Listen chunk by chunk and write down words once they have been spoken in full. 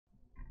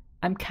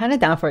I'm kind of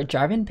down for a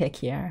Jarvan pick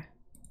here.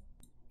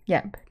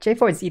 Yep,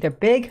 J4 is either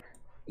big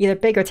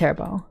or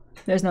terrible.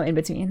 There's no in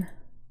between.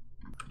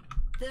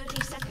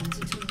 30 seconds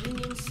until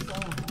minions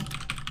spawn.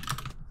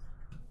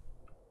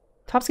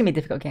 Top's gonna be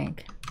a difficult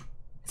gank,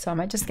 so I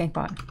might just gank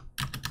bot.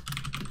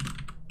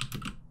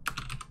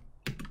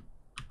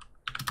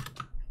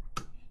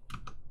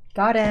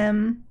 Got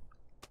him.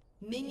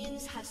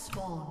 Minions have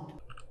spawned.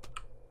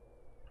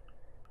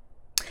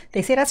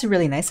 They say that's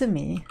really nice of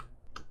me.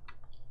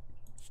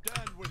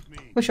 Stand with me.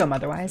 We'll show them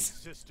otherwise.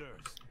 Sisters.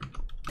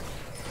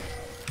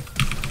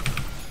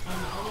 An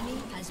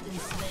enemy has been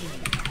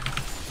slain.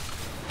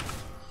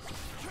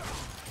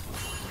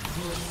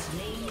 You have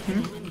slain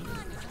an enemy.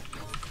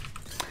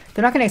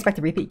 They're not gonna expect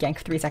a repeat gank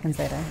 3 seconds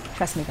later.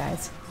 Trust me,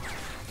 guys.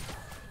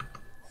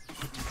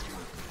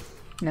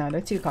 No,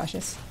 they're too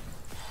cautious.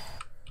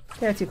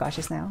 They're too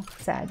cautious now.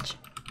 Sag.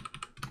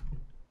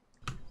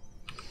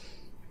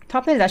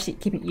 Top lane is actually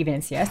keeping even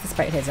in CS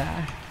despite his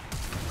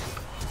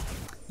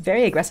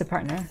very aggressive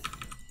partner.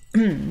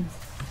 That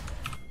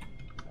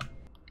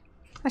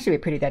should be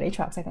pretty dead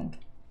Aatrox, I think.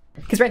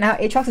 Because right now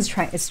Aatrox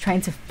is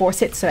trying to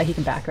force it so that he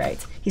can back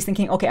right. He's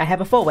thinking, okay, I have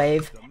a full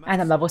wave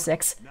and I'm level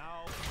 6.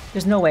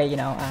 There's no way, you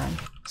know,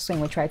 Swing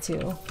would try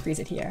to freeze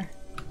it here.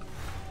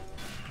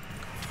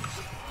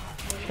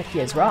 But he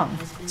is wrong.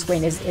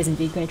 Swain is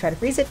indeed going to try to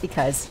freeze it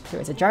because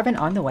there is a Jarvan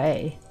on the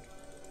way.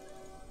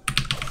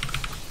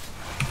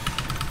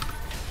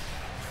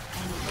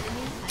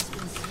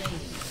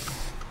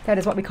 That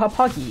is what we call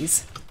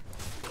poggies.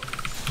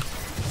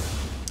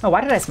 Oh,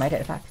 why did I smite it,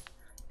 in fact?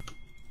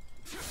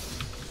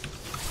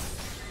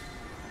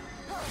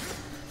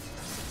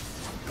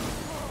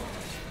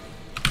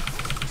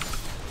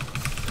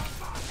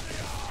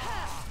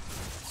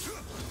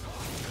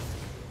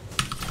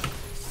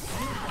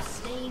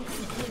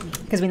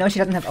 Because we know she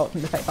doesn't have ult from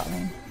the fight bot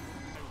lane.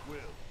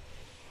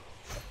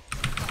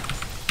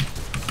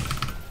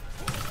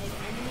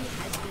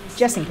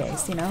 Just in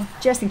case, you know?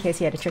 Just in case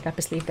he had a trick up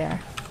his sleeve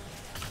there.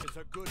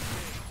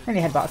 And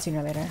he had bot sooner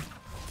or later.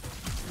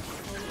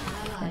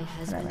 Okay,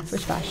 whatever.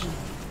 Switch flash.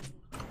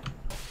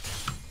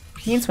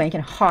 Me and Swain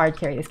can hard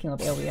carry this game of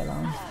AoE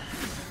alone.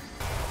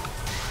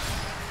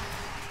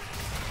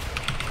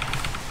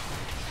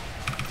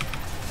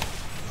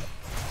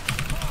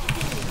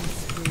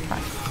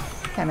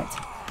 Fuck. Damn it.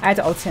 I had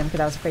to ult him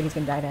because I was afraid he's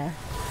gonna die there.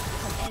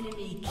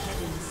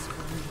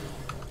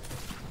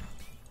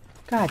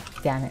 God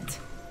damn it.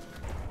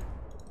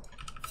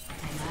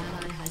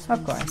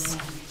 Of course.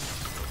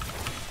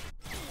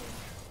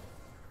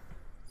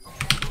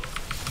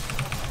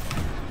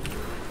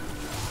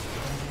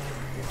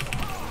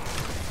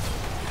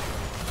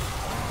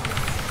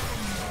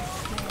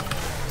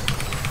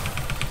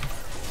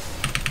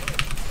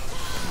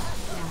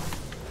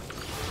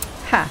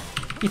 Ha!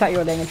 You thought you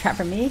were laying a trap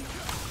for me?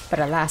 But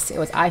alas, it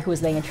was I who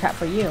was laying a trap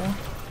for you.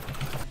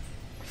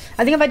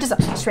 I think if I just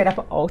straight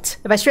up ult,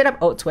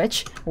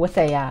 Twitch with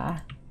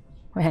a,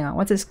 wait, hang on,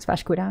 what's this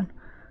splash cooldown?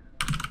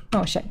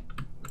 Oh shit.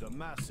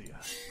 Demacia,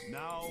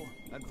 now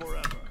and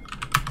forever.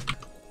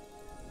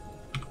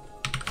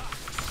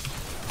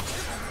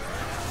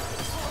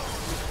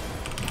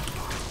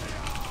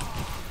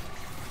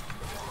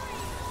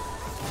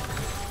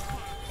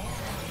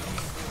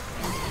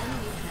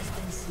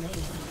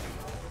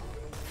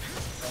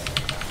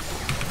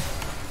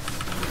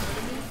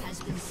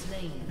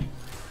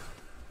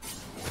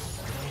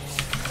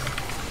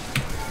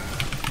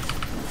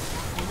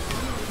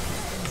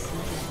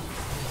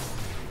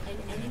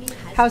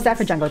 How's that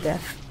for jungle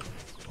diff?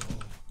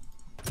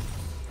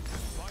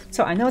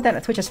 So I know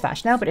that Twitch is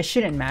flash now, but it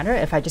shouldn't matter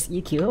if I just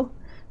EQ,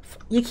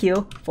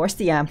 force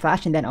the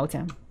flash, and then ult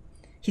him.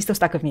 He's still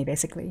stuck with me,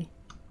 basically.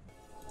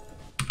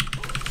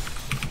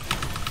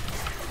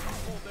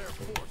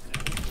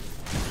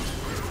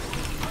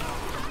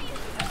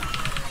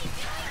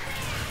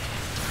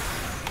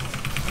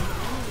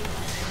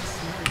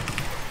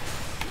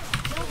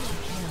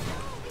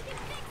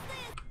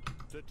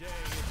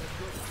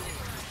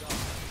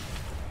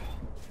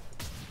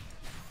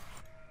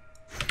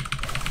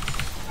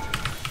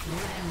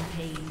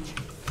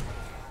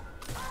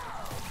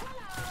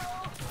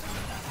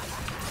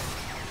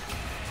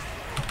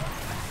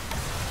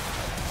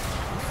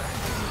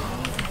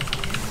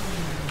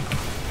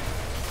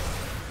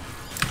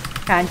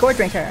 And Gore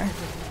Drinker.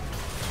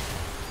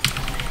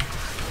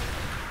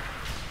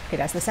 Okay,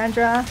 that's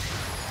Lissandra.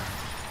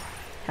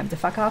 Time to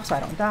fuck off so I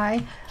don't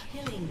die.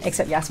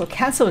 Except Yassuo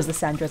cancels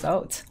Lissandra's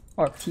ult.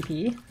 Or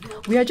TP.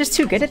 We are just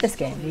too good at this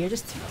game. We are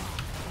just too...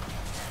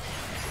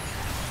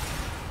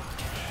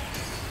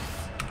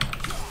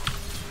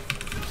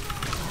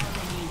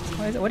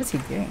 What is he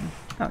doing?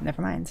 Oh,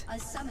 never mind. A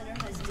summoner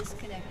has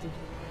disconnected.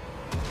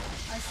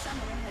 A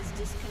summoner has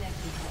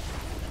disconnected.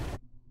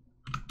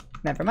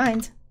 Never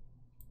mind.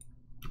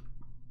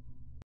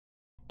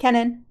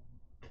 Kennen.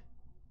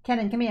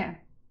 Kennen, come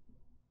here.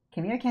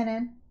 Come here,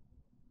 Kennen.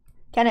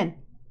 Kennen.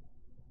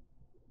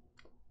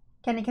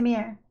 Kennen, come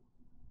here.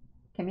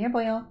 Come here,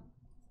 boyo.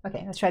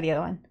 Okay, let's try the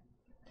other one.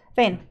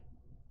 Vayne.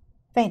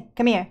 Vayne,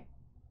 come here.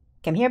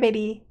 Come here,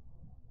 baby.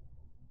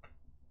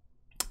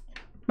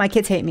 My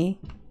kids hate me.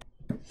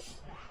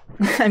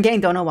 I'm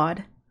getting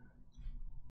Donawad.